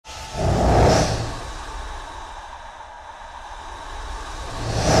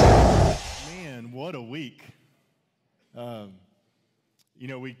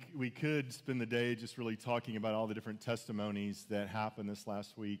We could spend the day just really talking about all the different testimonies that happened this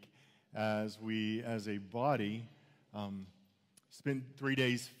last week as we, as a body, spent 3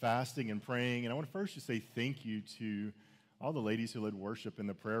 days fasting and praying. And I want to first just say thank you to all the ladies who led worship in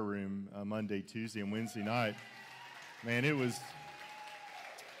the prayer room Monday, Tuesday, and Wednesday night. Man, it was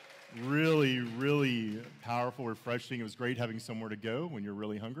really, really powerful, refreshing. It was great having somewhere to go when you're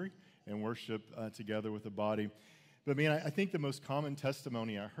really hungry and worship together with the body. But man, I think the most common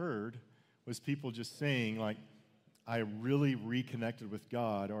testimony I heard was people just saying, like, I really reconnected with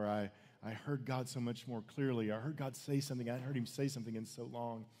God, or I heard God so much more clearly. I heard God say something. I hadn't heard him say something in so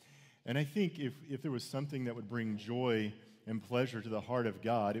long. And I think if there was something that would bring joy and pleasure to the heart of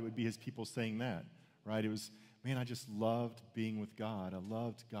God, it would be his people saying that, right? It was, man, I just loved being with God. I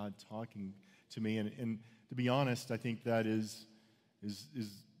loved God talking to me. And to be honest, I think that is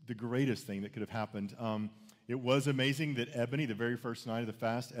the greatest thing that could have happened. It was amazing that Ebony, the very first night of the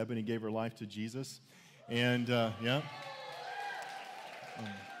fast, Ebony gave her life to Jesus. And, yeah.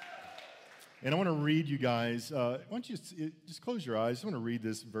 And I want to read you guys, why don't you just close your eyes. I want to read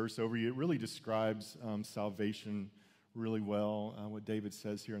this verse over you. It really describes salvation really well, what David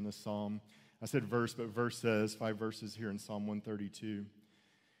says here in this psalm. I said verse, but verse says 5 verses here in Psalm 132.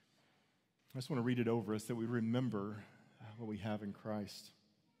 I just want to read it over us that we remember what we have in Christ.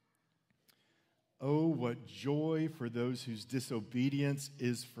 Oh, what joy for those whose disobedience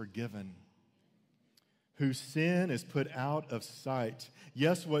is forgiven, whose sin is put out of sight.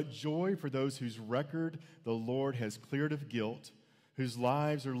 Yes, what joy for those whose record the Lord has cleared of guilt, whose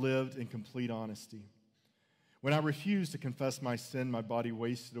lives are lived in complete honesty. When I refused to confess my sin, my body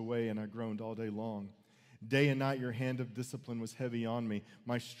wasted away and I groaned all day long. Day and night your hand of discipline was heavy on me.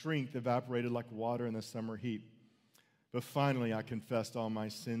 My strength evaporated like water in the summer heat. But finally I confessed all my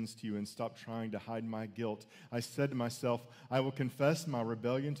sins to you and stopped trying to hide my guilt. I said to myself, I will confess my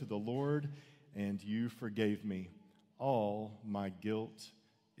rebellion to the Lord, and you forgave me. All my guilt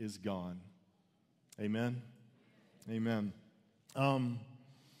is gone. Amen? Amen. A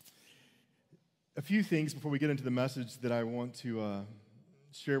few things before we get into the message that I want to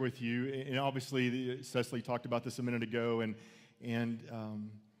share with you. And obviously, Cecily talked about this a minute ago, and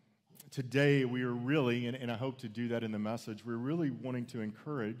today we are really, and I hope to do that in the message, we're really wanting to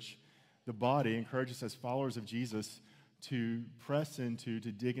encourage the body, encourage us as followers of Jesus to press into,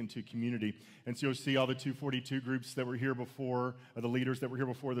 to dig into community. And so you'll see all the 242 groups that were here before, the leaders that were here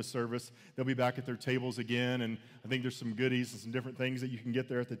before the service. They'll be back at their tables again, and I think there's some goodies and some different things that you can get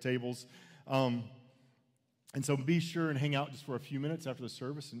there at the tables. And so be sure and hang out just for a few minutes after the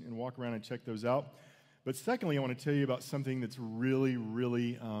service and walk around and check those out. But secondly, I want to tell you about something that's really,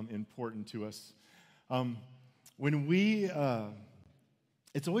 really important to us.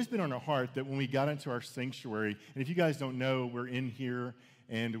 It's always been on our heart that when we got into our sanctuary, and if you guys don't know, we're in here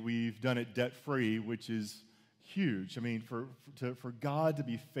and we've done it debt-free, which is huge. I mean, for God to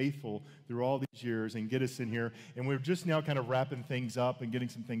be faithful through all these years and get us in here, and we're just now kind of wrapping things up and getting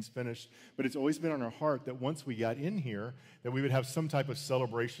some things finished, but it's always been on our heart that once we got in here, that we would have some type of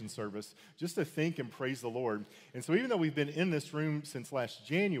celebration service just to thank and praise the Lord. And so even though we've been in this room since last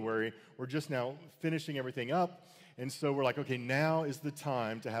January, we're just now finishing everything up, and so we're like, okay, now is the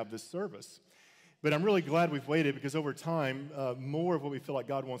time to have this service. But I'm really glad we've waited because over time, more of what we feel like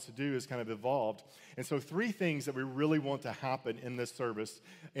God wants to do has kind of evolved. And so 3 things that we really want to happen in this service.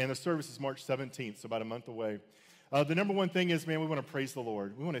 And the service is March 17th, so about a month away. The number one thing is, man, we want to praise the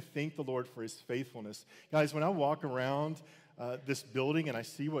Lord. We want to thank the Lord for his faithfulness. Guys, when I walk around this building and I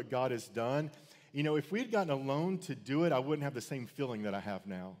see what God has done, you know, if we had gotten a loan to do it, I wouldn't have the same feeling that I have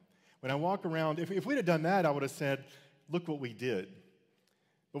now. When I walk around, if we'd have done that, I would have said, look what we did.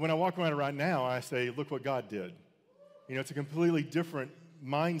 But when I walk around right now, I say, look what God did. You know, it's a completely different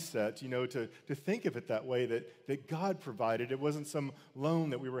mindset, you know, to think of it that way, that God provided. It wasn't some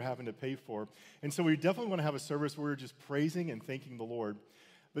loan that we were having to pay for. And so we definitely want to have a service where we're just praising and thanking the Lord.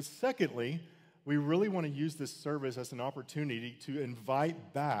 But secondly, we really want to use this service as an opportunity to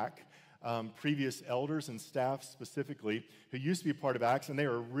invite back previous elders and staff specifically who used to be part of Acts, and they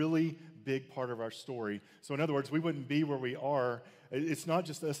are a really big part of our story. So in other words, we wouldn't be where we are. It's not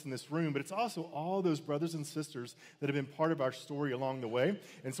just us in this room, but it's also all those brothers and sisters that have been part of our story along the way.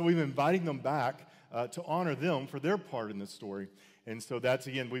 And so we've been inviting them back to honor them for their part in this story. And so that's,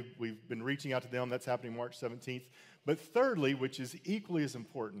 again, we've been reaching out to them. That's happening March 17th. But thirdly, which is equally as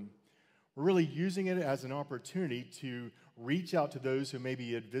important, we're really using it as an opportunity to reach out to those who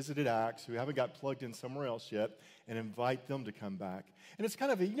maybe had visited Acts, who haven't got plugged in somewhere else yet, and invite them to come back. And it's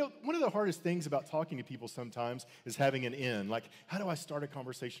kind of one of the hardest things about talking to people sometimes is having an in. Like, how do I start a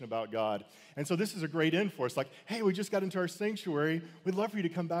conversation about God? And so this is a great in for us. Like, hey, we just got into our sanctuary. We'd love for you to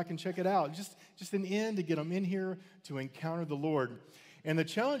come back and check it out. Just an in to get them in here to encounter the Lord. And the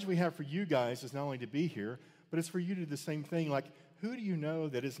challenge we have for you guys is not only to be here, but it's for you to do the same thing. Like, who do you know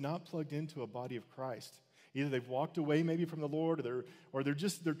that is not plugged into a body of Christ? Either they've walked away maybe from the Lord, or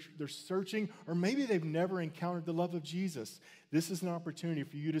they're searching, or maybe they've never encountered the love of Jesus. This is an opportunity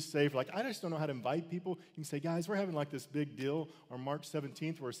for you to say, I just don't know how to invite people. You can say, guys, we're having like this big deal on March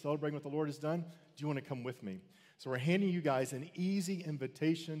 17th. We're celebrating what the Lord has done. Do you want to come with me? So we're handing you guys an easy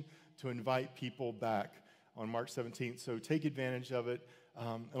invitation to invite people back on March 17th. So take advantage of it,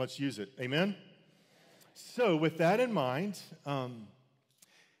 and let's use it. Amen? So with that in mind,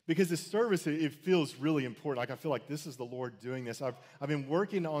 because this service, it feels really important. Like, I feel like this is the Lord doing this. I've been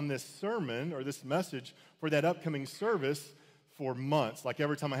working on this sermon or this message for that upcoming service for months. Like,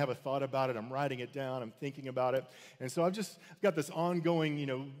 every time I have a thought about it, I'm writing it down, I'm thinking about it. And so I've got this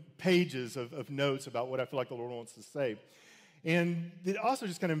ongoing, pages of notes about what I feel like the Lord wants to say. And it also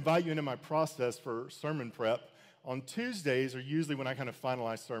just kind of invite you into my process for sermon prep. On Tuesdays are usually when I kind of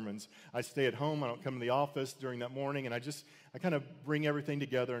finalize sermons. I stay at home, I don't come to the office during that morning, and I kind of bring everything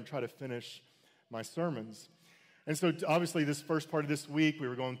together and try to finish my sermons. And so obviously this first part of this week, we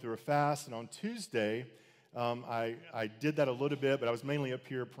were going through a fast, and on Tuesday, I did that a little bit, but I was mainly up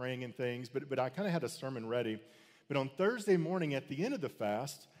here praying and things, but I kind of had a sermon ready. But on Thursday morning at the end of the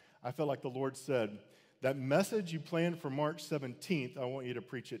fast, I felt like the Lord said, that message you planned for March 17th, I want you to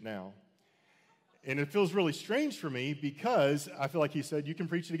preach it now. And it feels really strange for me because I feel like he said, you can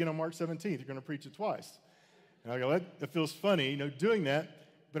preach it again on March 17th. You're going to preach it twice. And I go, that feels funny, doing that.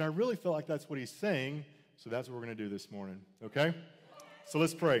 But I really feel like that's what he's saying. So that's what we're going to do this morning. Okay? So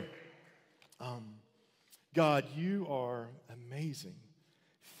let's pray. God, you are amazing.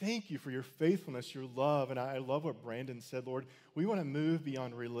 Thank you for your faithfulness, your love. And I love what Brandon said, Lord. We want to move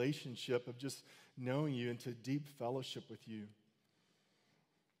beyond relationship of just knowing you into deep fellowship with you.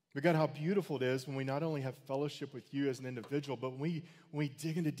 But God, how beautiful it is when we not only have fellowship with you as an individual, but when we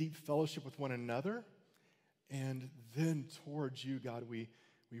dig into deep fellowship with one another, and then towards you, God, we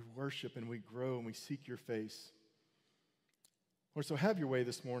worship and we grow and we seek your face. Lord, so have your way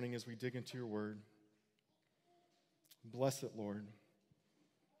this morning as we dig into your word. Bless it, Lord.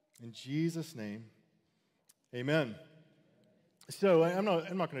 In Jesus' name, amen. So I'm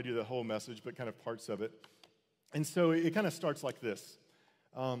not going to do the whole message, but kind of parts of it. And so it kind of starts like this.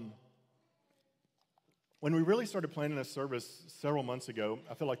 When we really started planning a service several months ago,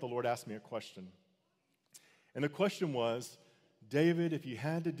 I feel like the Lord asked me a question. And the question was, David, if you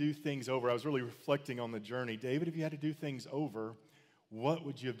had to do things over, I was really reflecting on the journey. David, if you had to do things over, what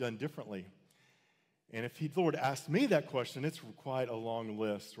would you have done differently? And if the Lord asked me that question, it's quite a long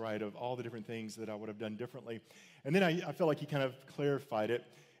list, right, of all the different things that I would have done differently. And then I felt like he kind of clarified it.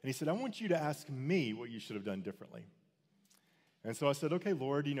 And he said, I want you to ask me what you should have done differently. And so I said, okay,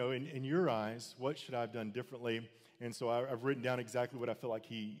 Lord, in your eyes, what should I have done differently? And so I've written down exactly what I feel like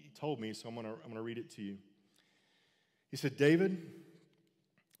he told me, so I'm gonna read it to you. He said, David,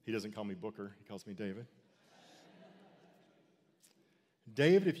 he doesn't call me Booker, he calls me David.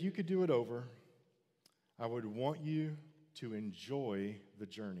 David, if you could do it over, I would want you to enjoy the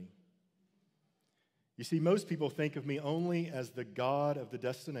journey. You see, most people think of me only as the God of the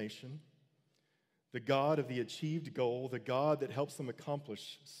destination, the God of the achieved goal, the God that helps them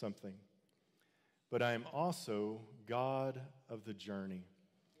accomplish something. But I am also God of the journey.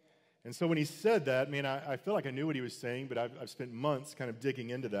 And so when he said that, I feel like I knew what he was saying, but I've spent months kind of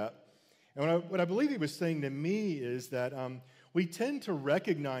digging into that. And what I believe he was saying to me is that we tend to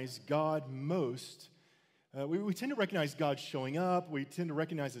recognize God most. We tend to recognize God showing up. We tend to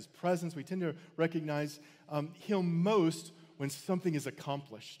recognize his presence. We tend to recognize him most when something is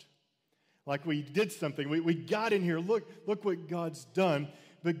accomplished. Like we did something. We got in here. Look what God's done.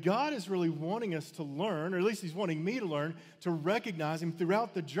 But God is really wanting us to learn, or at least he's wanting me to learn, to recognize him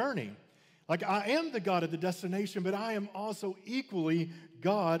throughout the journey. Like I am the God of the destination, but I am also equally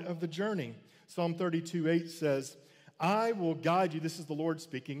God of the journey. Psalm 32:8 says, I will guide you, this is the Lord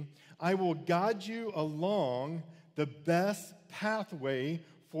speaking, I will guide you along the best pathway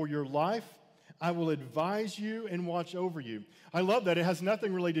for your life. I will advise you and watch over you. I love that. It has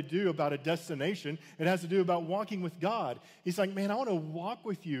nothing really to do about a destination. It has to do about walking with God. He's like, man, I want to walk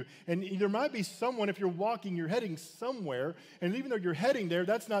with you. And there might be someone, if you're walking, you're heading somewhere. And even though you're heading there,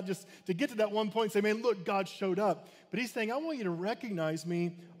 that's not just to get to that one point and say, man, look, God showed up. But he's saying, I want you to recognize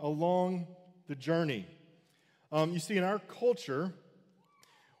me along the journey. You see, in our culture,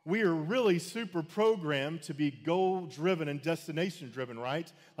 we are really super programmed to be goal-driven and destination-driven,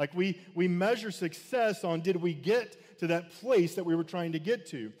 right? Like we measure success on, did we get to that place that we were trying to get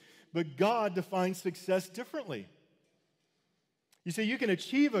to? But God defines success differently. You see, you can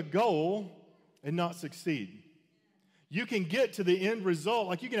achieve a goal and not succeed. You can get to the end result.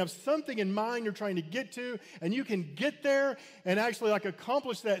 Like you can have something in mind you're trying to get to, and you can get there and actually like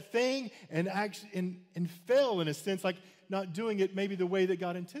accomplish that thing and fail in a sense, like not doing it maybe the way that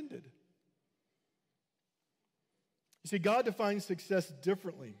God intended. You see, God defines success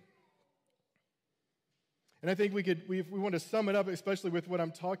differently. And I think if we want to sum it up, especially with what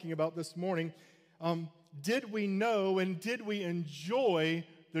I'm talking about this morning, did we know and did we enjoy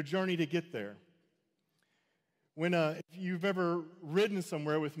the journey to get there? If you've ever ridden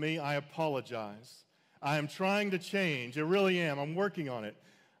somewhere with me, I apologize. I am trying to change. I really am. I'm working on it.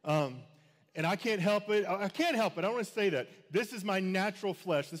 And I can't help it. I can't help it. I don't want to say that. This is my natural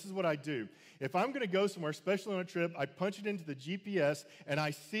flesh. This is what I do. If I'm going to go somewhere, especially on a trip, I punch it into the GPS, and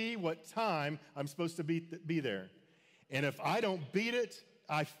I see what time I'm supposed to be there. And if I don't beat it,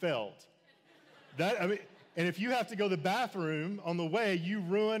 I failed. And if you have to go to the bathroom on the way, you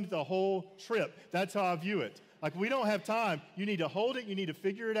ruined the whole trip. That's how I view it. Like, we don't have time. You need to hold it. You need to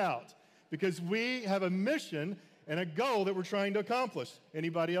figure it out. Because we have a mission and a goal that we're trying to accomplish.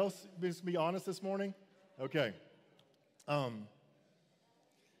 Anybody else just be honest this morning? Okay.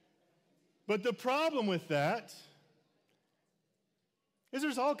 But the problem with that is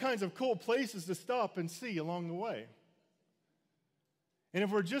there's all kinds of cool places to stop and see along the way. And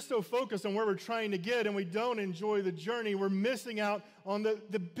if we're just so focused on where we're trying to get and we don't enjoy the journey, we're missing out on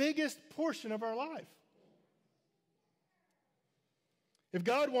the biggest portion of our life. If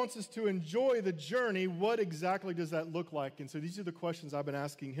God wants us to enjoy the journey, what exactly does that look like? And so these are the questions I've been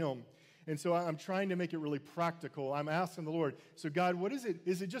asking him. And so I'm trying to make it really practical. I'm asking the Lord, so God, what is it?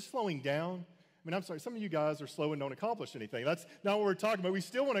 Is it just slowing down? I mean, I'm sorry, some of you guys are slow and don't accomplish anything. That's not what we're talking about. We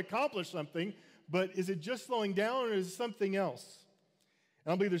still want to accomplish something, but is it just slowing down or is it something else?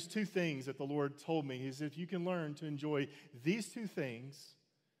 And I believe there's two things that the Lord told me. Is if you can learn to enjoy these two things,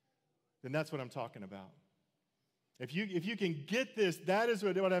 then that's what I'm talking about. If you can get this, that is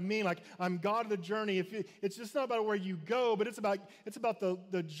what I mean. Like, I'm God of the journey. It's just not about where you go, but it's about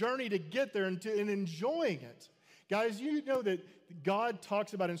the journey to get there and enjoying it. Guys, you know that God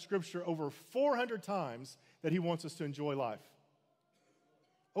talks about in Scripture over 400 times that he wants us to enjoy life.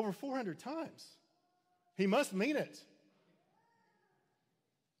 Over 400 times. He must mean it.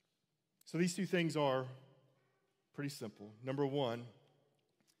 So these two things are pretty simple. Number one,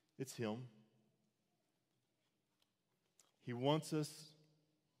 it's him. He wants us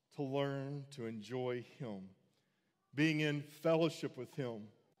to learn to enjoy him, being in fellowship with him,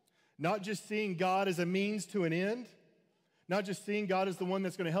 not just seeing God as a means to an end, not just seeing God as the one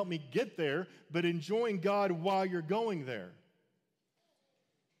that's going to help me get there, but enjoying God while you're going there.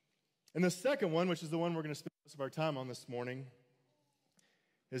 And the second one, which is the one we're going to spend most of our time on this morning,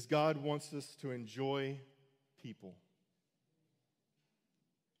 is God wants us to enjoy people.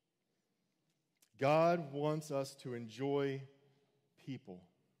 God wants us to enjoy people.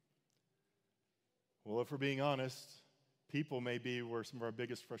 Well, if we're being honest, people may be where some of our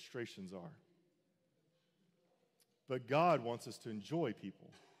biggest frustrations are. But God wants us to enjoy people.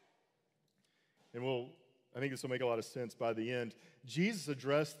 And I think this will make a lot of sense by the end. Jesus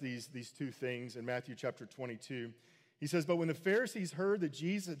addressed these two things in Matthew chapter 22. He says, "But when the Pharisees heard that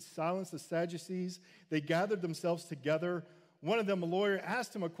Jesus had silenced the Sadducees, they gathered themselves together. One of them, a lawyer,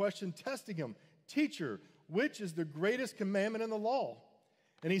 asked him a question, testing him, 'Teacher, which is the greatest commandment in the law?'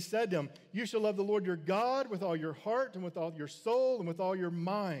 And he said to him, 'You shall love the Lord your God with all your heart and with all your soul and with all your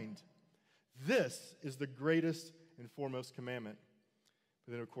mind. This is the greatest and foremost commandment.'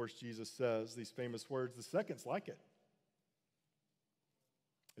 But then, of course, Jesus says these famous words, the second's like it.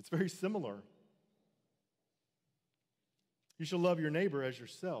 It's very similar. You shall love your neighbor as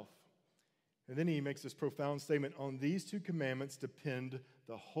yourself. And then he makes this profound statement, on these two commandments depend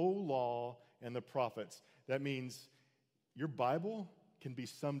the whole law and the prophets. That means your Bible can be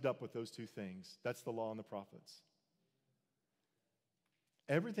summed up with those two things. That's the law and the prophets.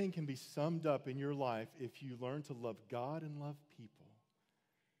 Everything can be summed up in your life if you learn to love God and love people.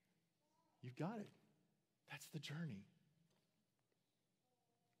 You've got it. That's the journey.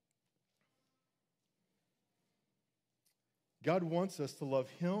 God wants us to love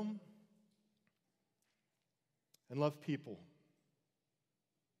him and love people.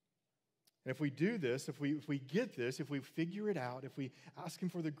 And if we do this, if we get this, if we figure it out, if we ask him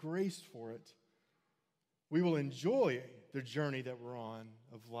for the grace for it, we will enjoy the journey that we're on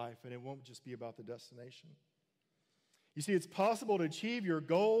of life, and it won't just be about the destination. You see, it's possible to achieve your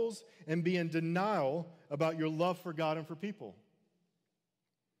goals and be in denial about your love for God and for people.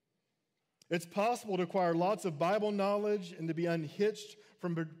 It's possible to acquire lots of Bible knowledge and to be unhitched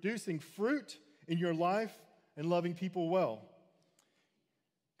from producing fruit in your life and loving people well.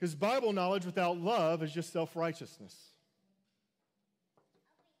 Because Bible knowledge without love is just self-righteousness.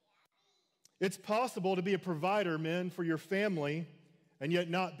 It's possible to be a provider, men, for your family and yet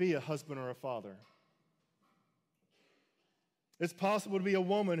not be a husband or a father. It's possible to be a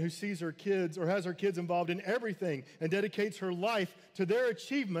woman who sees her kids or has her kids involved in everything and dedicates her life to their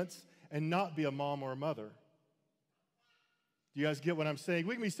achievements and not be a mom or a mother. Do you guys get what I'm saying?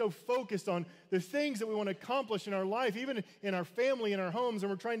 We can be so focused on the things that we want to accomplish in our life, even in our family, in our homes,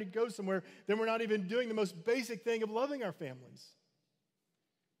 and we're trying to go somewhere, then we're not even doing the most basic thing of loving our families.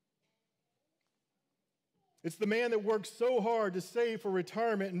 It's the man that works so hard to save for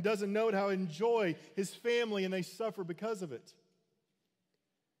retirement and doesn't know how to enjoy his family, and they suffer because of it.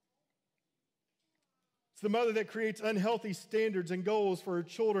 It's the mother that creates unhealthy standards and goals for her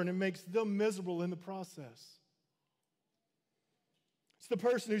children and makes them miserable in the process. It's the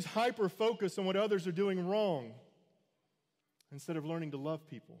person who's hyper-focused on what others are doing wrong instead of learning to love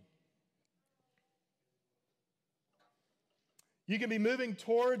people. You can be moving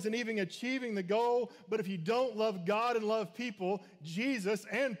towards and even achieving the goal, but if you don't love God and love people, Jesus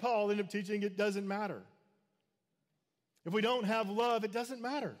and Paul end up teaching it doesn't matter. If we don't have love, it doesn't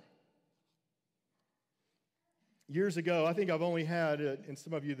matter. Years ago, I think I've only had, and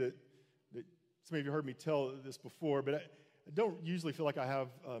some of you heard me tell this before, but I don't usually feel like I have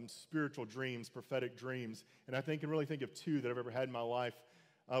spiritual dreams, prophetic dreams, and I can really think of two that I've ever had in my life.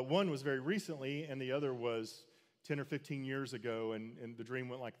 One was very recently, and the other was 10 or 15 years ago, and the dream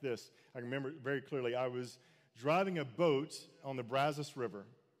went like this. I remember it very clearly. I was driving a boat on the Brazos River,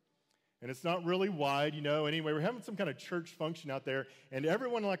 and it's not really wide, Anyway, we're having some kind of church function out there, and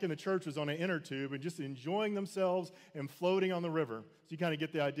everyone in the church was on an inner tube and just enjoying themselves and floating on the river. So you kind of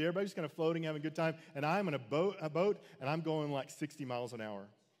get the idea. Everybody's just kind of floating, having a good time, and I'm in a boat, and I'm going 60 miles an hour.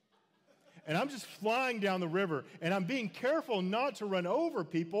 And I'm just flying down the river, and I'm being careful not to run over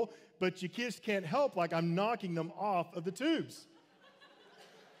people, but you just can't help, I'm knocking them off of the tubes.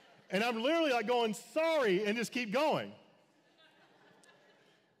 And I'm literally going, sorry, and just keep going.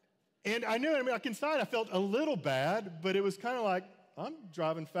 And I knew, inside I felt a little bad, but it was kind of I'm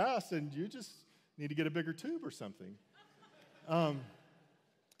driving fast, and you just need to get a bigger tube or something. And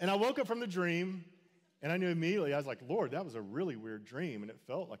I woke up from the dream, and I knew immediately, I was like, Lord, that was a really weird dream, and it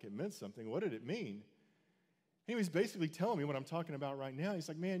felt like it meant something. What did it mean? And he was basically telling me what I'm talking about right now. He's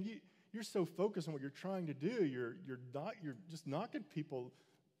like, man, you're so focused on what you're trying to do. You're just knocking people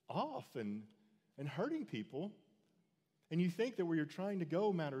off and hurting people. And you think that where you're trying to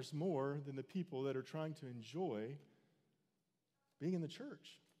go matters more than the people that are trying to enjoy being in the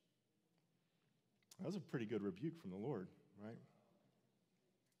church. That was a pretty good rebuke from the Lord, right?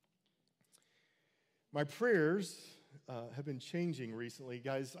 My prayers have been changing recently.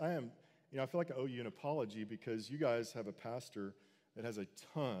 Guys, I feel like I owe you an apology because you guys have a pastor that has a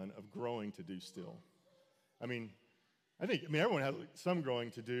ton of growing to do still. I think everyone has some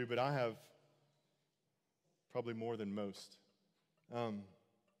growing to do, but I have probably more than most.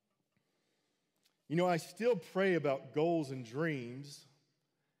 I still pray about goals and dreams,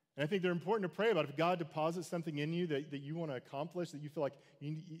 and I think they're important to pray about. If God deposits something in you that you want to accomplish, that you feel like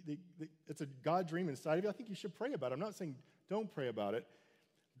that it's a God dream inside of you, I think you should pray about it. I'm not saying don't pray about it,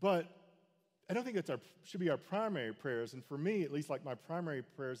 but I don't think that should be our primary prayers. And for me, at least, my primary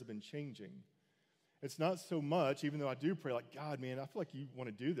prayers have been changing. It's not so much, even though I do pray, God, man, I feel like you want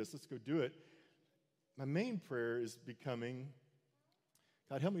to do this. Let's go do it. My main prayer is becoming,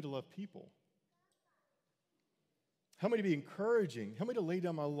 God, help me to love people. Help me to be encouraging. Help me to lay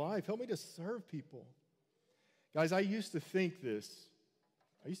down my life. Help me to serve people. Guys, I used to think this.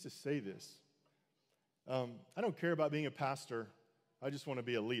 I used to say this. I don't care about being a pastor. I just want to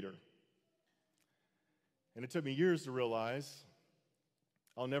be a leader. And it took me years to realize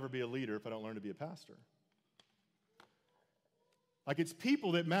I'll never be a leader if I don't learn to be a pastor. It's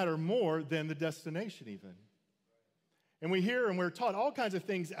people that matter more than the destination even. And we hear and we're taught all kinds of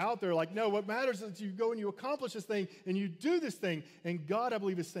things out there no, what matters is that you go and you accomplish this thing and you do this thing. And God, I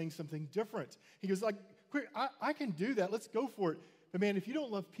believe, is saying something different. He goes quick, I can do that. Let's go for it. But man, if you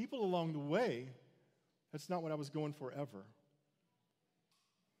don't love people along the way, that's not what I was going for ever.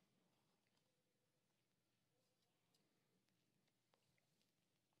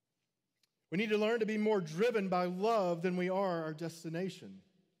 We need to learn to be more driven by love than we are our destination.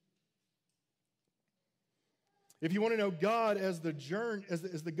 If you want to know God as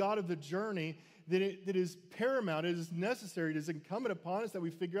the God of the journey, then it is paramount, it is necessary, it is incumbent upon us that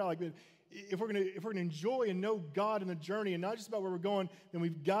we figure out, like, if we're going to enjoy and know God in the journey and not just about where we're going, then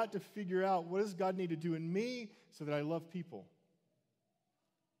we've got to figure out, what does God need to do in me so that I love people?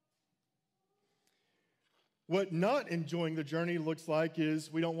 What not enjoying the journey looks like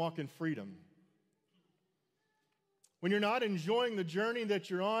is we don't walk in freedom. When you're not enjoying the journey that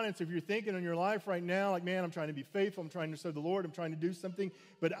you're on, and so if you're thinking in your life right now, like, man, I'm trying to be faithful, I'm trying to serve the Lord, I'm trying to do something,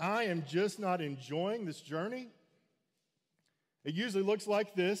 but I am just not enjoying this journey, it usually looks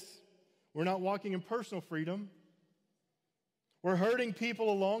like this. We're not walking in personal freedom. We're hurting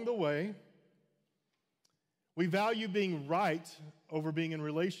people along the way. We value being right over being in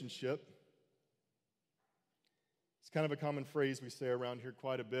relationship. It's kind of a common phrase we say around here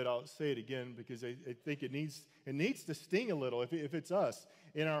quite a bit. I'll say it again because I think it needs to sting a little if it's us.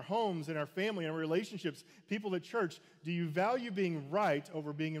 In our homes, in our family, in our relationships, people at church, do you value being right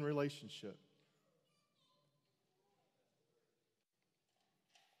over being in relationship?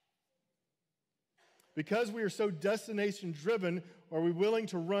 Because we are so destination driven, are we willing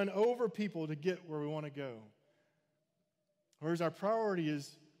to run over people to get where we want to go? Or is our priority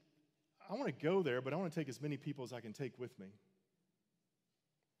is, I want to go there, but I want to take as many people as I can take with me.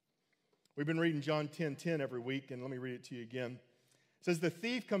 We've been reading John 10:10 every week, and let me read it to you again. It says, "The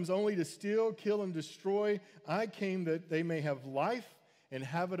thief comes only to steal, kill, and destroy. I came that they may have life and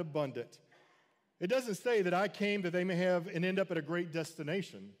have it abundant." It doesn't say that I came that they may have and end up at a great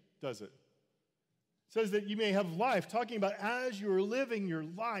destination, does it? It says that you may have life, talking about as you are living your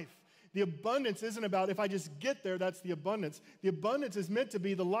life. The abundance isn't about if I just get there, that's the abundance. The abundance is meant to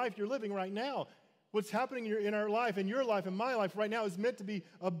be the life you're living right now. What's happening in our life, in your life, in my life right now is meant to be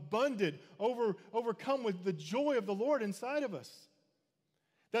abundant, overcome with the joy of the Lord inside of us.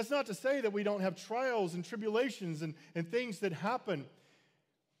 That's not to say that we don't have trials and tribulations and things that happen.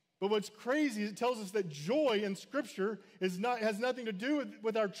 But what's crazy is it tells us that joy in Scripture has nothing to do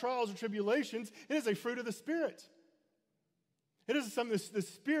with our trials or tribulations. It is a fruit of the Spirit. It is something the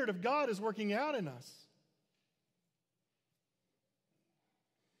Spirit of God is working out in us.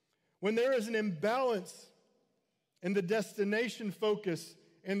 When there is an imbalance in the destination focus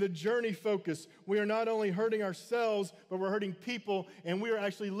and the journey focus, we are not only hurting ourselves, but we're hurting people, and we are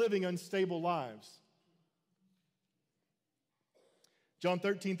actually living unstable lives. John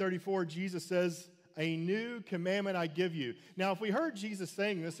 13:34, Jesus says, "A new commandment I give you." Now, if we heard Jesus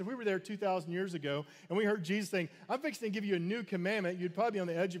saying this, if we were there 2,000 years ago, and we heard Jesus saying, "I'm fixing to give you a new commandment," you'd probably be on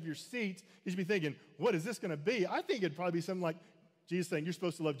the edge of your seat. You'd be thinking, what is this going to be? I think it'd probably be something like Jesus saying, you're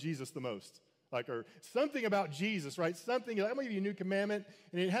supposed to love Jesus the most. Or something about Jesus, right? Something, like, I'm going to give you a new commandment,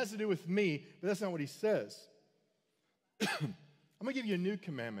 and it has to do with me, but that's not what he says. I'm going to give you a new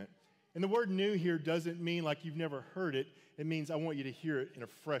commandment. And the word new here doesn't mean like you've never heard it. It means I want you to hear it in a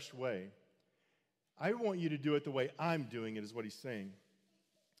fresh way. I want you to do it the way I'm doing it, is what he's saying.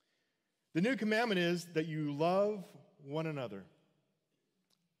 The new commandment is that you love one another,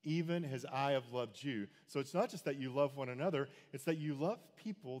 even as I have loved you. So it's not just that you love one another, it's that you love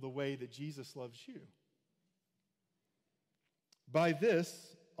people the way that Jesus loves you. By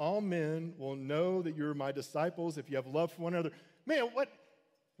this, all men will know that you're my disciples if you have love for one another. Man,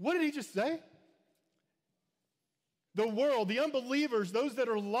 what did he just say? The world, the unbelievers, those that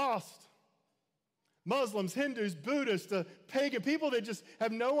are lost, Muslims, Hindus, Buddhists, pagan, people that just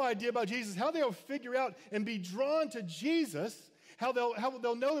have no idea about Jesus, how they'll figure out and be drawn to Jesus, how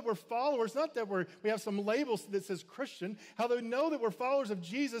they'll know that we're followers, not that we have some labels that says Christian, how they know that we're followers of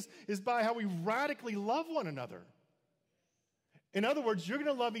Jesus is by how we radically love one another. In other words, you're going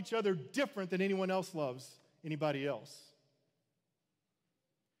to love each other different than anyone else loves anybody else.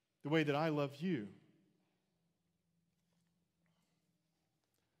 The way that I love you.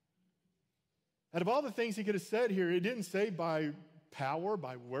 Out of all the things he could have said here, it didn't say by power,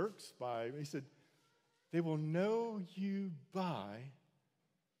 by works, he said, they will know you by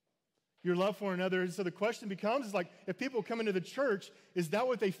your love for one another. And so the question becomes, is like, if people come into the church, is that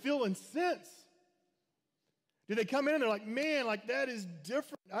what they feel and sense? Do they come in and they're like, man, like that is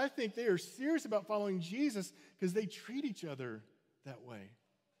different. I think they are serious about following Jesus because they treat each other that way.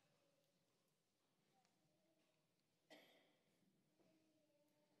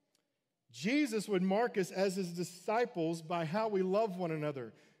 Jesus would mark us as his disciples by how we love one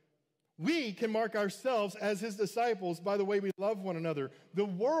another. We can mark ourselves as his disciples by the way we love one another. The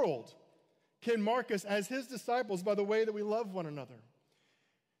world can mark us as his disciples by the way that we love one another.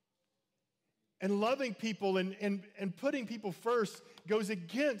 And loving people and putting people first goes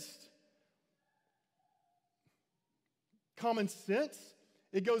against common sense.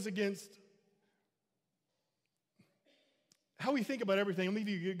 It goes against how we think about everything. Let me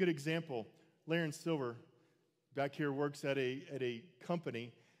give you a good example. Laren Silver back here works at a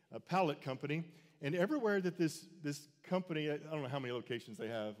company, a pallet company, and everywhere that this company, I don't know how many locations they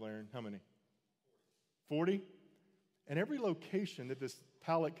have, Laren, how many? 40? And every location that this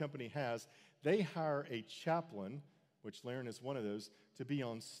pallet company has, they hire a chaplain, which Laren is one of those, to be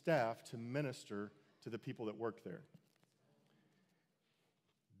on staff to minister to the people that work there.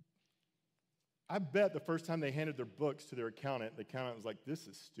 I bet the first time they handed their books to their accountant, the accountant was like, this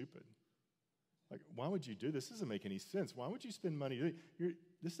is stupid. Like, why would you do this? This doesn't make any sense. Why would you spend money?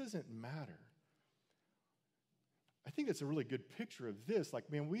 This doesn't matter. I think that's a really good picture of this. Like,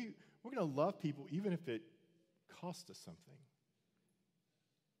 man, we're going to love people even if it costs us something.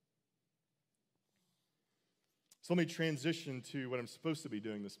 So let me transition to what I'm supposed to be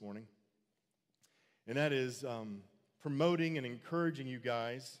doing this morning. And that is promoting and encouraging you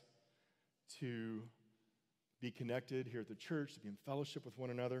guys to be connected here at the church, to be in fellowship with one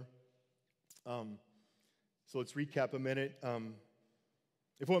another. So let's recap a minute.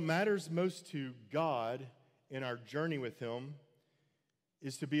 If what matters most to God in our journey with Him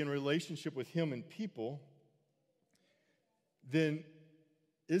is to be in relationship with Him and people, then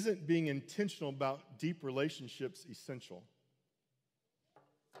isn't being intentional about deep relationships essential?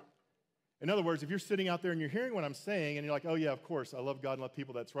 In other words, if you're sitting out there and you're hearing what I'm saying and you're like, oh yeah, of course, I love God and love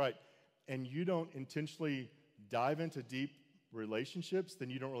people, that's right, and you don't intentionally dive into deep relationships, then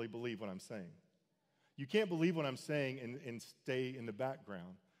you don't really believe what I'm saying. You can't believe what I'm saying and stay in the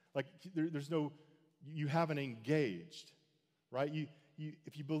background. Like, there's no, you haven't engaged, right?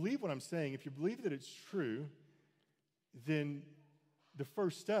 If you believe what I'm saying, if you believe that it's true, then the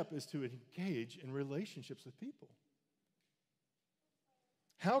first step is to engage in relationships with people.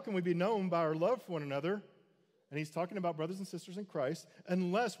 How can we be known by our love for one another? And he's talking about brothers and sisters in Christ,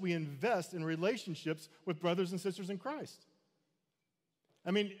 unless we invest in relationships with brothers and sisters in Christ.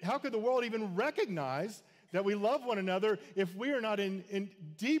 I mean, how could the world even recognize that we love one another if we are not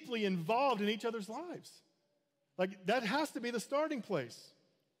deeply involved in each other's lives? Like, that has to be the starting place.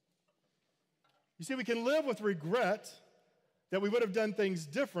 You see, we can live with regret that we would have done things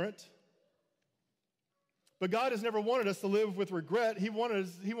different, but God has never wanted us to live with regret. He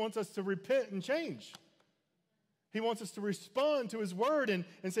wants us to repent and change. He wants us to respond to His word and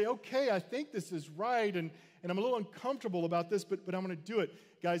say, okay, I think this is right, and I'm a little uncomfortable about this, but I'm going to do it.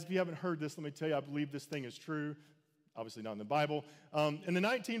 Guys, if you haven't heard this, let me tell you, I believe this thing is true. Obviously not in the Bible. In the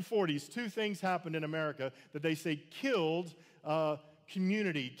 1940s, two things happened in America that they say killed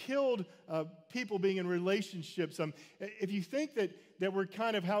community, killed people being in relationships. If you think that we're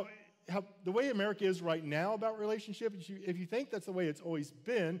kind of how the way America is right now about relationships, if you think that's the way it's always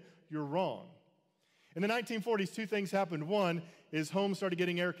been, you're wrong. In the 1940s, two things happened. One is homes started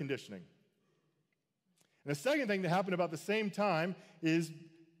getting air conditioning. And the second thing that happened about the same time is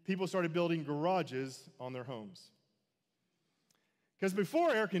people started building garages on their homes. Because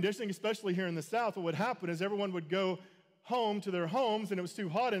before air conditioning, especially here in the South, what would happen is everyone would go home to their homes and it was too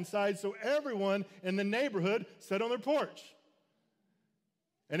hot inside, so everyone in the neighborhood sat on their porch.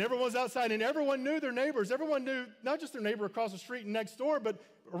 And everyone was outside, and everyone knew their neighbors. Everyone knew not just their neighbor across the street and next door, but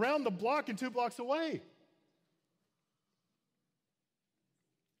around the block and 2 blocks away.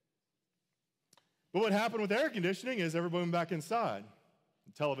 But what happened with air conditioning is everyone went back inside.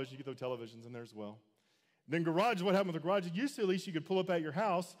 Television, you could throw televisions in there as well. Then garage, what happened with the garage? Used to, at least, you could pull up at your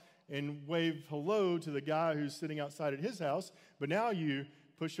house and wave hello to the guy who's sitting outside at his house. But now you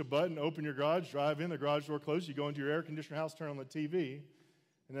push a button, open your garage, drive in, the garage door closed, you go into your air conditioner house, turn on the TV,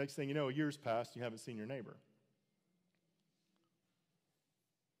 and the next thing you know, a year's passed, you haven't seen your neighbor.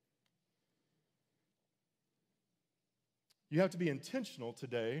 You have to be intentional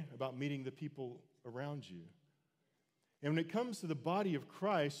today about meeting the people around you. And when it comes to the body of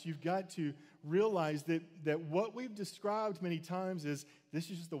Christ, you've got to realize that what we've described many times is this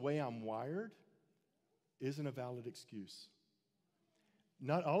is just the way I'm wired isn't a valid excuse.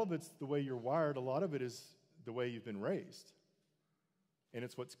 Not all of it's the way you're wired. A lot of it is the way you've been raised. And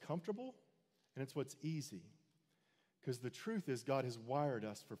it's what's comfortable and it's what's easy. Because the truth is God has wired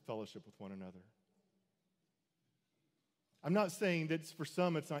us for fellowship with one another. I'm not saying that for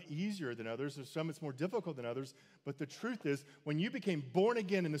some it's not easier than others, or some it's more difficult than others, but the truth is when you became born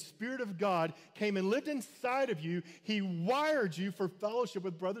again and the Spirit of God came and lived inside of you, He wired you for fellowship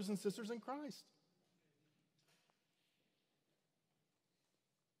with brothers and sisters in Christ.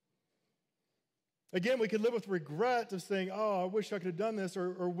 Again, we could live with regret of saying, oh, I wish I could have done this,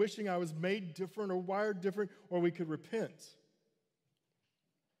 or wishing I was made different or wired different, or we could repent.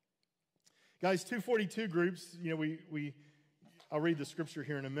 Guys, 242 groups, I'll read the scripture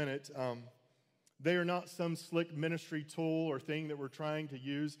here in a minute. They are not some slick ministry tool or thing that we're trying to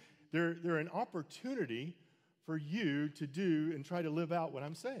use. They're an opportunity for you to do and try to live out what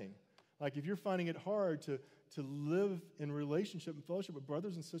I'm saying. Like if you're finding it hard to live in relationship and fellowship with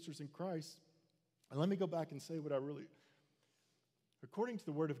brothers and sisters in Christ, and let me go back and say what according to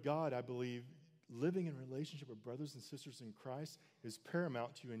the Word of God, I believe living in relationship with brothers and sisters in Christ is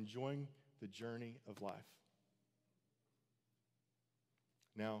paramount to enjoying the journey of life.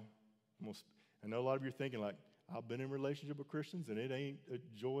 Now, I know a lot of you are thinking like, I've been in a relationship with Christians and it ain't a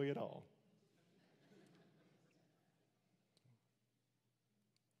joy at all.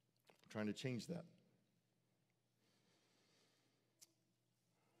 I'm trying to change that.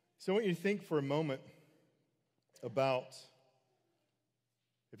 So I want you to think for a moment about,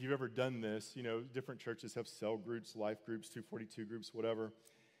 if you've ever done this, different churches have cell groups, life groups, 242 groups, whatever.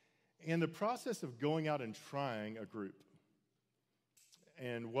 And the process of going out and trying a group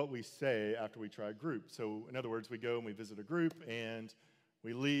and what we say after we try a group. So in other words, we go and we visit a group and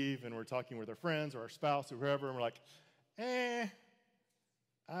we leave and we're talking with our friends or our spouse or whoever, and we're like,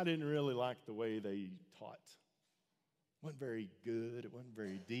 I didn't really like the way they taught. It wasn't very good. It wasn't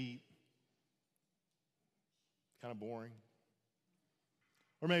very deep. Kind of boring.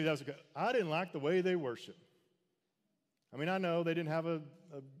 Or maybe that was I didn't like the way they worship. I mean, I know they didn't have a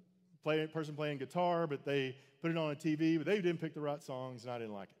person playing guitar, but they put it on a TV, but they didn't pick the right songs, and I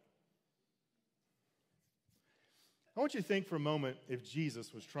didn't like it. I want you to think for a moment if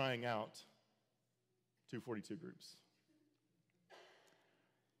Jesus was trying out 242 groups.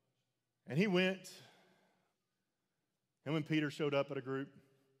 And he went, and when Peter showed up at a group,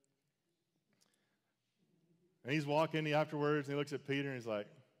 and he's walking afterwards, and he looks at Peter, and he's like,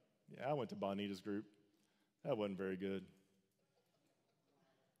 yeah, I went to Bonita's group. That wasn't very good.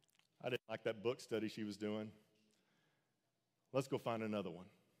 I didn't like that book study she was doing. Let's go find another one.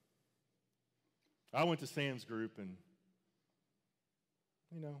 I went to Sam's group, and,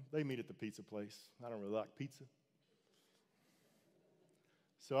 they meet at the pizza place. I don't really like pizza.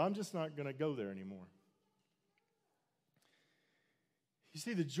 So I'm just not going to go there anymore. You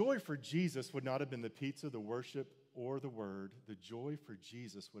see, the joy for Jesus would not have been the pizza, the worship, or the word. The joy for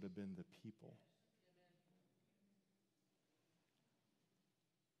Jesus would have been the people.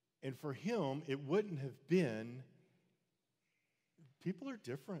 And for him, it wouldn't have been, people are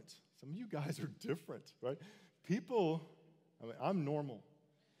different. Some of you guys are different, right? I'm normal.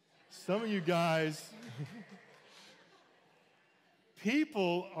 Some of you guys,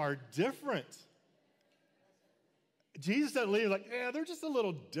 people are different. Jesus doesn't leave like, they're just a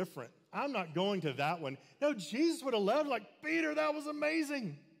little different. I'm not going to that one. No, Jesus would have left like, Peter, that was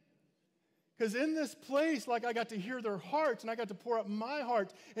amazing. Because in this place, I got to hear their hearts, and I got to pour out my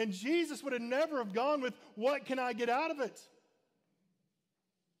heart. And Jesus would have never have gone with, what can I get out of it?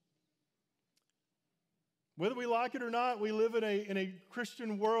 Whether we like it or not, we live in a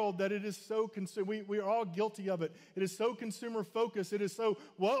Christian world that it is so consumer. We are all guilty of it. It is so consumer focused. It is so,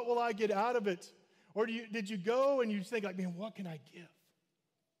 what will I get out of it? Or did you go and you think like, man, what can I give?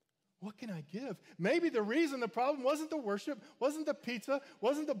 What can I give? Maybe the reason the problem wasn't the worship, wasn't the pizza,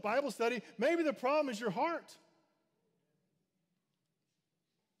 wasn't the Bible study. Maybe the problem is your heart.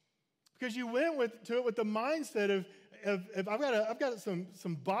 Because you went to it with the mindset of I've got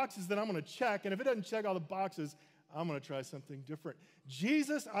some boxes that I'm going to check, and if it doesn't check all the boxes, I'm going to try something different.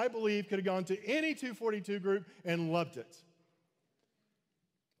 Jesus, I believe, could have gone to any 242 group and loved it.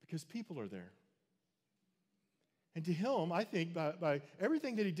 Because people are there. And to him, I think, by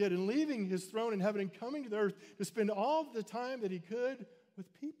everything that he did and leaving his throne in heaven and coming to the earth to spend all the time that he could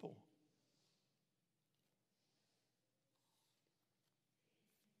with people.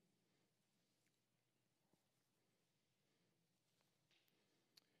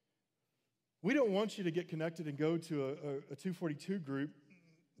 We don't want you to get connected and go to a 242 group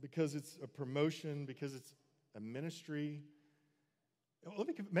because it's a promotion, because it's a ministry.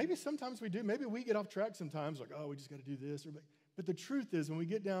 Maybe sometimes we do. Maybe we get off track sometimes, like, we just got to do this. But the truth is, when we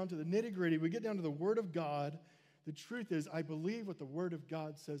get down to the nitty-gritty, we get down to the Word of God, the truth is, I believe what the Word of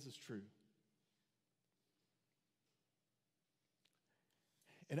God says is true.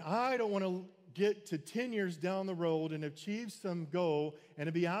 And I don't want to get to 10 years down the road and achieve some goal and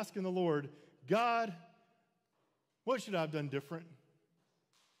to be asking the Lord, God, what should I have done different?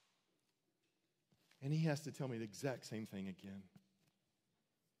 And he has to tell me the exact same thing again.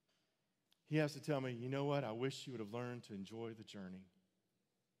 He has to tell me, you know what? I wish you would have learned to enjoy the journey.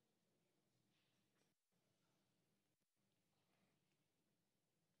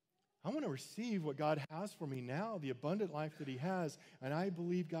 I want to receive what God has for me now, the abundant life that he has. And I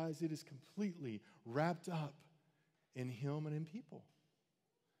believe, guys, it is completely wrapped up in him and in people.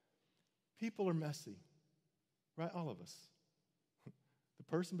 People are messy, right? All of us. The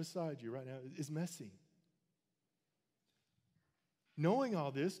person beside you right now is messy. Knowing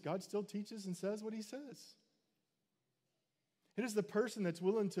all this, God still teaches and says what he says. It is the person that's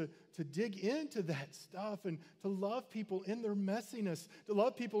willing to dig into that stuff and to love people in their messiness, to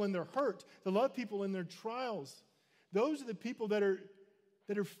love people in their hurt, to love people in their trials. Those are the people that are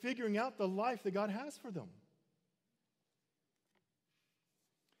figuring out the life that God has for them.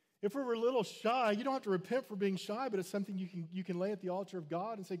 If we're a little shy, you don't have to repent for being shy, but it's something you can lay at the altar of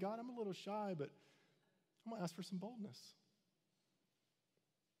God and say, God, I'm a little shy, but I'm going to ask for some boldness.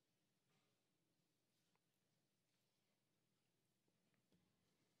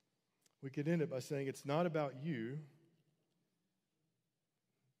 We could end it by saying it's not about you.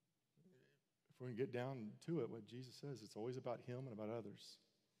 If we're going to get down to it, what Jesus says, it's always about him and about others.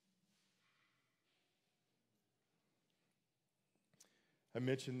 I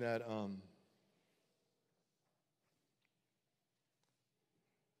mentioned that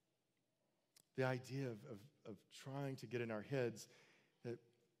the idea of trying to get in our heads that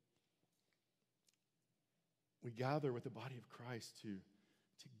we gather with the body of Christ to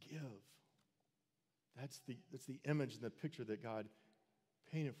give. That's the image and the picture that God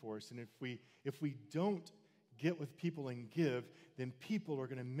painted for us. And if we don't get with people and give, then people are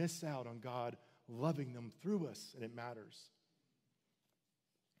going to miss out on God loving them through us, and it matters.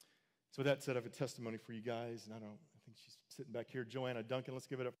 So with that said, I have a testimony for you guys, and I think she's sitting back here. Joanna Duncan, let's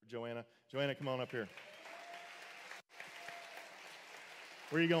give it up for Joanna. Joanna, come on up here.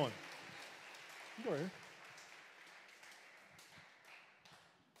 Where are you going? You go right here.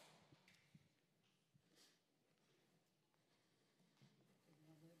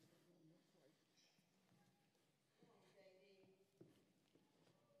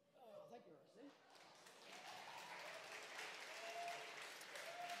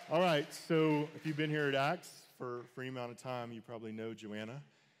 All right, so if you've been here at Acts for any amount of time, you probably know Joanna.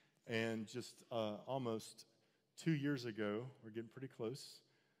 And just almost 2 years ago, we're getting pretty close,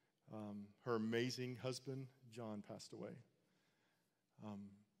 her amazing husband, John, passed away.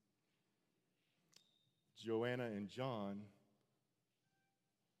 Joanna and John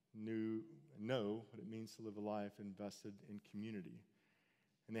know what it means to live a life invested in community.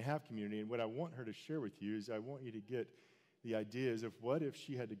 And they have community. And what I want her to share with you is I want you to get the ideas of what if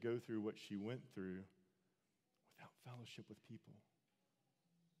she had to go through what she went through without fellowship with people.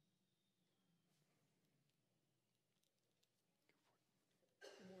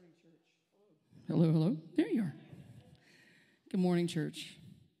 Good morning, church. Hello, hello. There you are. Good morning, church.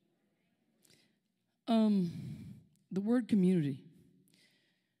 The word community.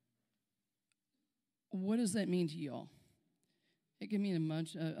 What does that mean to y'all? It can mean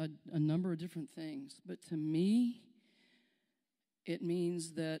a number of different things, but to me, it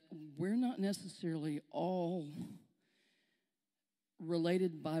means that we're not necessarily all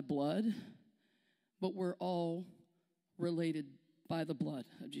related by blood, but we're all related by the blood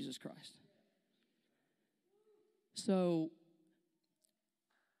of Jesus Christ. So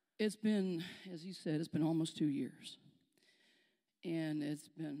it's been, as he said, it's been almost 2 years. And it's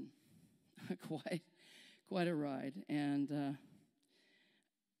been quite a ride. And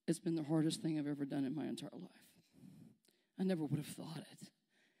it's been the hardest thing I've ever done in my entire life. I never would have thought it.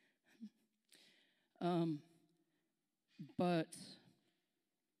 But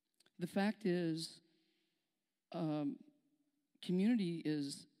the fact is, community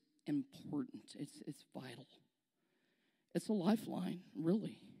is important. It's vital. It's a lifeline,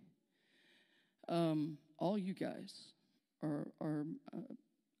 really. All you guys are an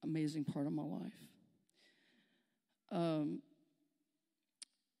amazing part of my life.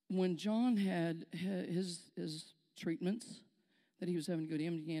 When John had his treatments that he was having to go to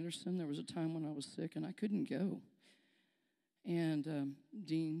MD Anderson, there was a time when I was sick and I couldn't go. And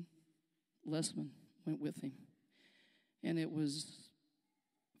Dean Lessman went with him. And it was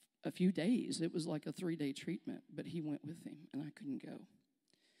a few days. It was like a 3-day treatment, but he went with him and I couldn't go.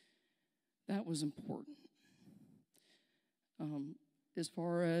 That was important. As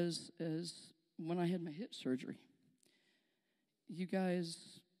far as when I had my hip surgery, you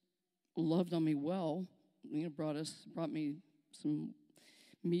guys loved on me well. You know, brought me some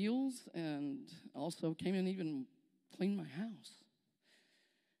meals and also came and even cleaned my house.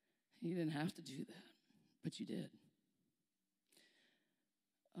 You didn't have to do that, but you did.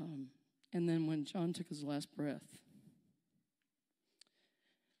 And then when John took his last breath,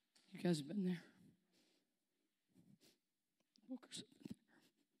 you guys have been there. Walkers have been there.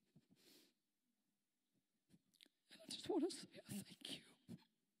 And I just want to say thank you.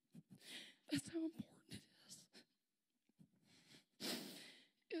 That's how important it is.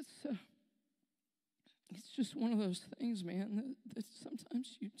 it's just one of those things, man, that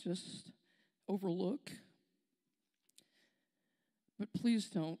sometimes you just overlook. But please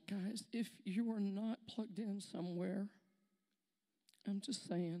don't, guys. If you are not plugged in somewhere, I'm just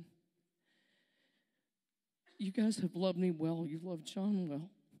saying, you guys have loved me well. You've loved John well.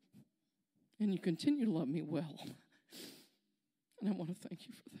 And you continue to love me well. And I want to thank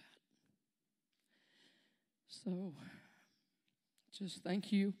you for that. So, just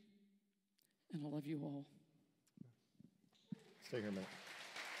thank you. And I love you all. Stay here a minute.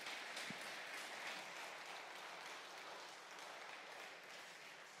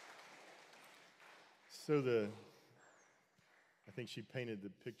 So I think she painted the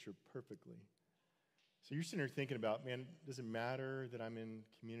picture perfectly. So you're sitting here thinking about, man, does it matter that I'm in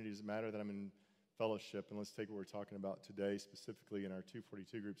community? Does it matter that I'm in fellowship? And let's take what we're talking about today, specifically in our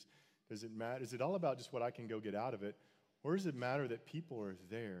 242 groups. Does it matter? Is it all about just what I can go get out of it? Or does it matter that people are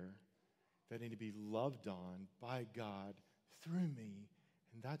there that need to be loved on by God through me,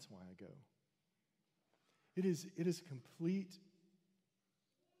 and that's why I go? It is a complete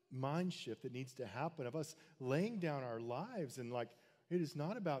mind shift that needs to happen of us laying down our lives and like, it is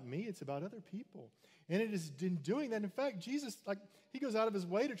not about me, it's about other people. And it is in doing that. In fact, Jesus, he goes out of his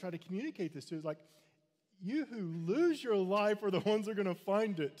way to try to communicate this to us. You who lose your life are the ones who are going to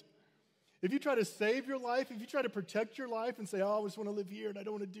find it. If you try to save your life, if you try to protect your life and say, I just want to live here and I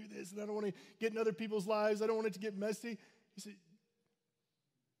don't want to do this and I don't want to get in other people's lives, I don't want it to get messy, he said,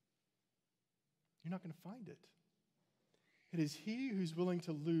 you're not going to find it. It is he who's willing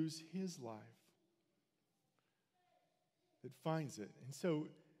to lose his life that finds it. And so,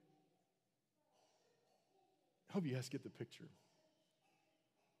 I hope you guys get the picture.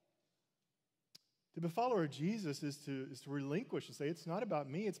 To be a follower of Jesus is to relinquish and say, it's not about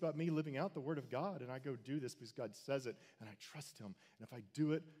me, it's about me living out the Word of God, and I go do this because God says it, and I trust him. And if I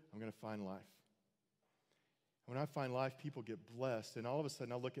do it, I'm going to find life. When I find life, people get blessed, and all of a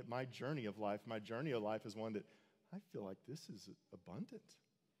sudden I look at my journey of life. My journey of life is one that I feel like this is abundant.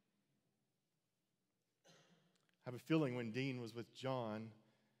 I have a feeling when Dean was with John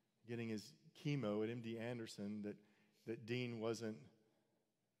getting his chemo at MD Anderson that Dean wasn't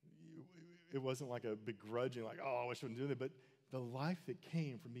like a begrudging, like, I wish I wouldn't do that, but the life that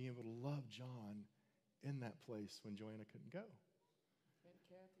came from being able to love John in that place when Joanna couldn't go. And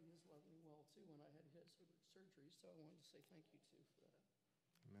Kathy has loved me well, too, when I had surgery, so I wanted to say thank you, too, for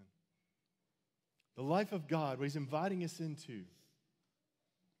that. Amen. The life of God, what he's inviting us into.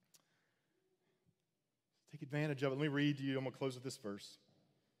 Take advantage of it. Let me read to you. I'm going to close with this verse.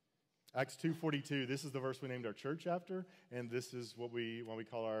 Acts 2:42. This is the verse we named our church after, and this is what we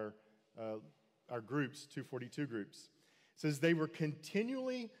call our groups, 242 groups. It says, they were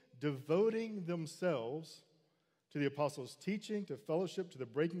continually devoting themselves to the apostles' teaching, to fellowship, to the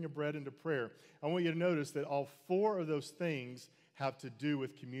breaking of bread, and to prayer. I want you to notice that all four of those things have to do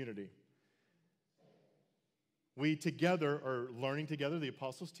with community. We together are learning together the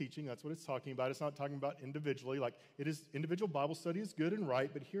apostles' teaching. That's what it's talking about. It's not talking about individually. Like, it is, individual Bible study is good and right,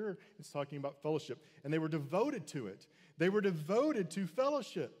 but here it's talking about fellowship. And they were devoted to it. They were devoted to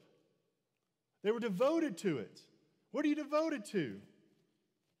fellowship. They were devoted to it. What are you devoted to?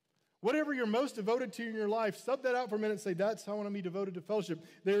 Whatever you're most devoted to in your life, sub that out for a minute and say, that's how I want to be devoted to fellowship.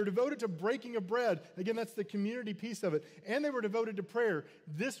 They were devoted to breaking of bread. Again, that's the community piece of it. And they were devoted to prayer.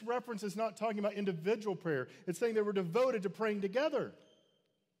 This reference is not talking about individual prayer. It's saying they were devoted to praying together.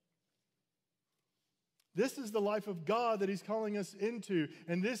 This is the life of God that he's calling us into.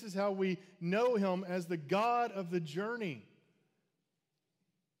 And this is how we know him as the God of the journey.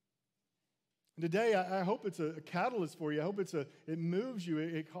 Today, I hope it's a catalyst for you. I hope it moves you.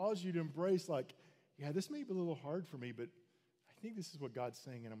 It calls you to embrace, like, yeah, this may be a little hard for me, but I think this is what God's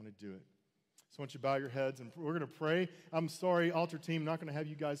saying, and I'm going to do it. So I want you to bow your heads, and we're going to pray. I'm sorry, altar team, I'm not going to have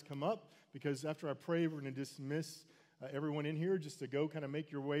you guys come up, because after I pray, we're going to dismiss everyone in here just to go kind of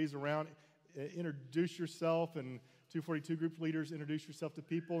make your ways around, introduce yourself, and 242 group leaders, introduce yourself to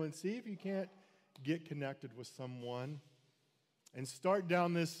people, and see if you can't get connected with someone and start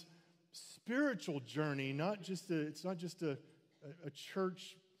down this spiritual journey, it's not just a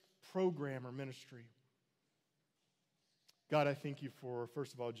church program or ministry. God, I thank you for,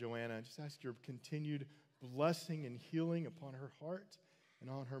 first of all, Joanna. I just ask your continued blessing and healing upon her heart and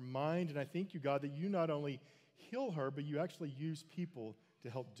on her mind. And I thank you, God, that you not only heal her, but you actually use people to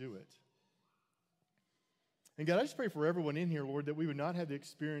help do it. And God, I just pray for everyone in here, Lord, that we would not have the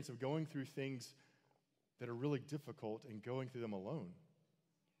experience of going through things that are really difficult and going through them alone,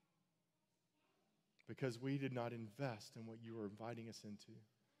 because we did not invest in what you were inviting us into.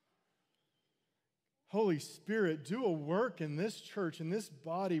 Holy Spirit, do a work in this church, in this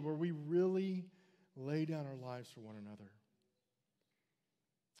body, where we really lay down our lives for one another.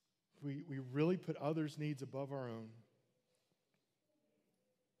 We really put others' needs above our own,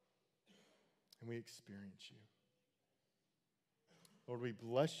 and we experience you. Lord, we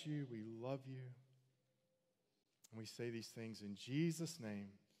bless you, we love you, and we say these things in Jesus' name.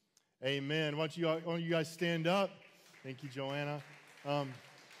 Amen. Why don't you guys stand up? Thank you, Joanna.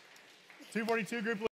 242 group.